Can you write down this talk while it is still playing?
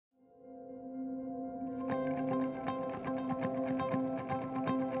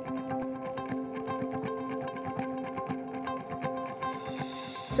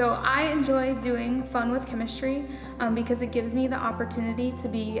So I enjoy doing Fun with Chemistry because it gives me the opportunity to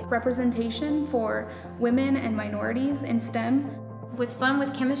be representation for women and minorities in STEM. With Fun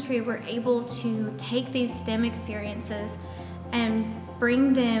with Chemistry, we're able to take these STEM experiences and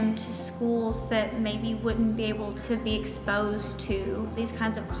bring them to schools that maybe wouldn't be able to be exposed to these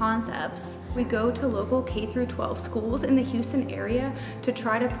kinds of concepts. We go to local K-12 schools in the Houston area to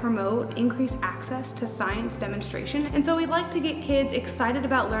try to promote increased access to science demonstration. And so we'd like to get kids excited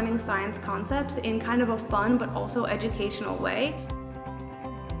about learning science concepts in kind of a fun but also educational way.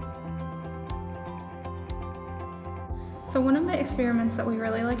 So one of the experiments that we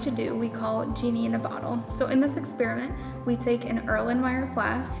really like to do, we call Genie in a Bottle. So in this experiment, we take an Erlenmeyer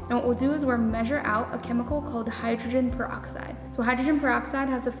flask, and what we'll do is we'll measure out a chemical called hydrogen peroxide. So hydrogen peroxide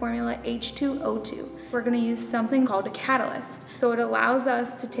has the formula H2O2. We're gonna use something called a catalyst. So it allows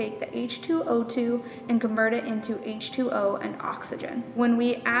us to take the H2O2 and convert it into H2O and oxygen. When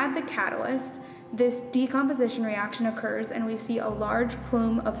we add the catalyst, this decomposition reaction occurs and we see a large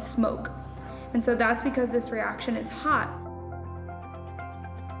plume of smoke. And so that's because this reaction is hot.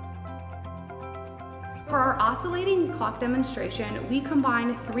 For our oscillating clock demonstration, we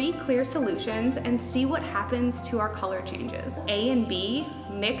combine 3 clear solutions and see what happens to our color changes. A and B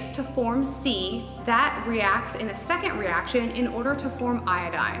mix to form C. That reacts in a second reaction in order to form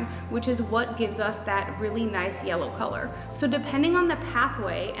iodine, which is what gives us that really nice yellow color. So depending on the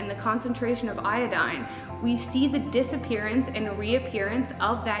pathway and the concentration of iodine, we see the disappearance and reappearance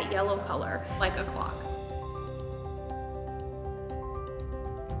of that yellow color, like a clock.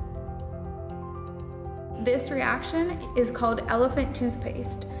 This reaction is called elephant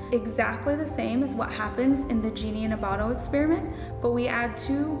toothpaste. Exactly the same as what happens in the Genie in a Bottle experiment, but we add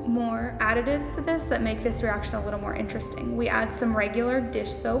 2 more additives to this that make this reaction a little more interesting. We add some regular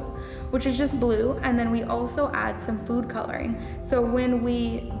dish soap, which is just blue, and then we also add some food coloring. So when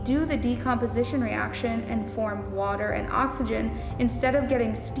we do the decomposition reaction and form water and oxygen, instead of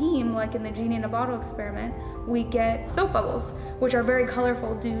getting steam like in the Genie in a Bottle experiment, we get soap bubbles, which are very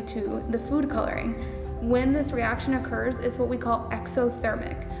colorful due to the food coloring. When this reaction occurs, it's what we call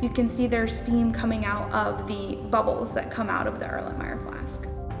exothermic. You can see there's steam coming out of the bubbles that come out of the Erlenmeyer flask.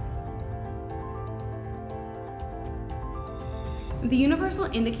 The universal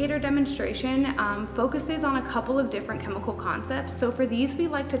indicator demonstration focuses on a couple of different chemical concepts. So for these, we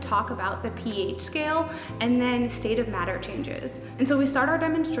like to talk about the pH scale and then state of matter changes. And so we start our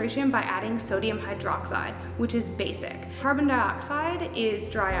demonstration by adding sodium hydroxide, which is basic. Carbon dioxide is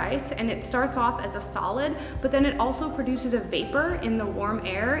dry ice, and it starts off as a solid, but then it also produces a vapor in the warm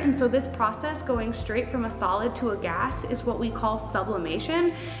air. And so this process going straight from a solid to a gas is what we call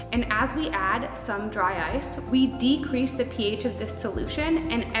sublimation. And as we add some dry ice, we decrease the pH of this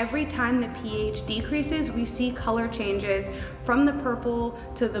solution, and every time the pH decreases, we see color changes from the purple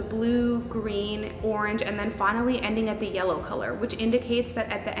to the blue, green, orange, and then finally ending at the yellow color, which indicates that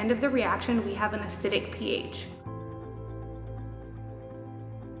at the end of the reaction, we have an acidic pH.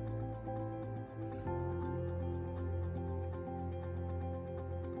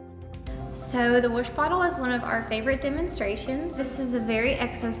 So the whoosh bottle is one of our favorite demonstrations. This is a very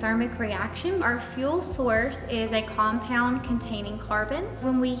exothermic reaction. Our fuel source is a compound containing carbon.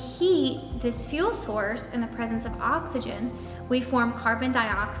 When we heat this fuel source in the presence of oxygen, we form carbon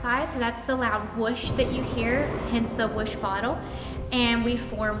dioxide, so that's the loud whoosh that you hear, hence the whoosh bottle, and we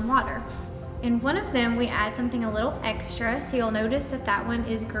form water. In one of them, we add something a little extra, so you'll notice that that one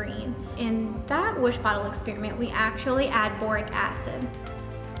is green. In that whoosh bottle experiment, we actually add boric acid.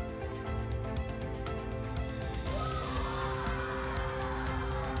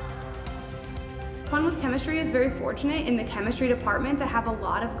 Fun with Chemistry is very fortunate in the chemistry department to have a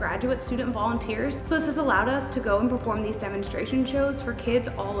lot of graduate student volunteers. So this has allowed us to go and perform these demonstration shows for kids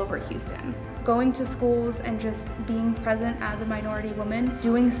all over Houston. Going to schools and just being present as a minority woman,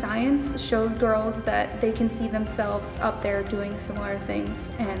 doing science shows girls that they can see themselves up there doing similar things,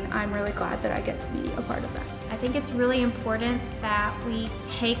 and I'm really glad that I get to be a part of that. I think it's really important that we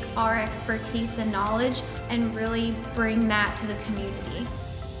take our expertise and knowledge and really bring that to the community.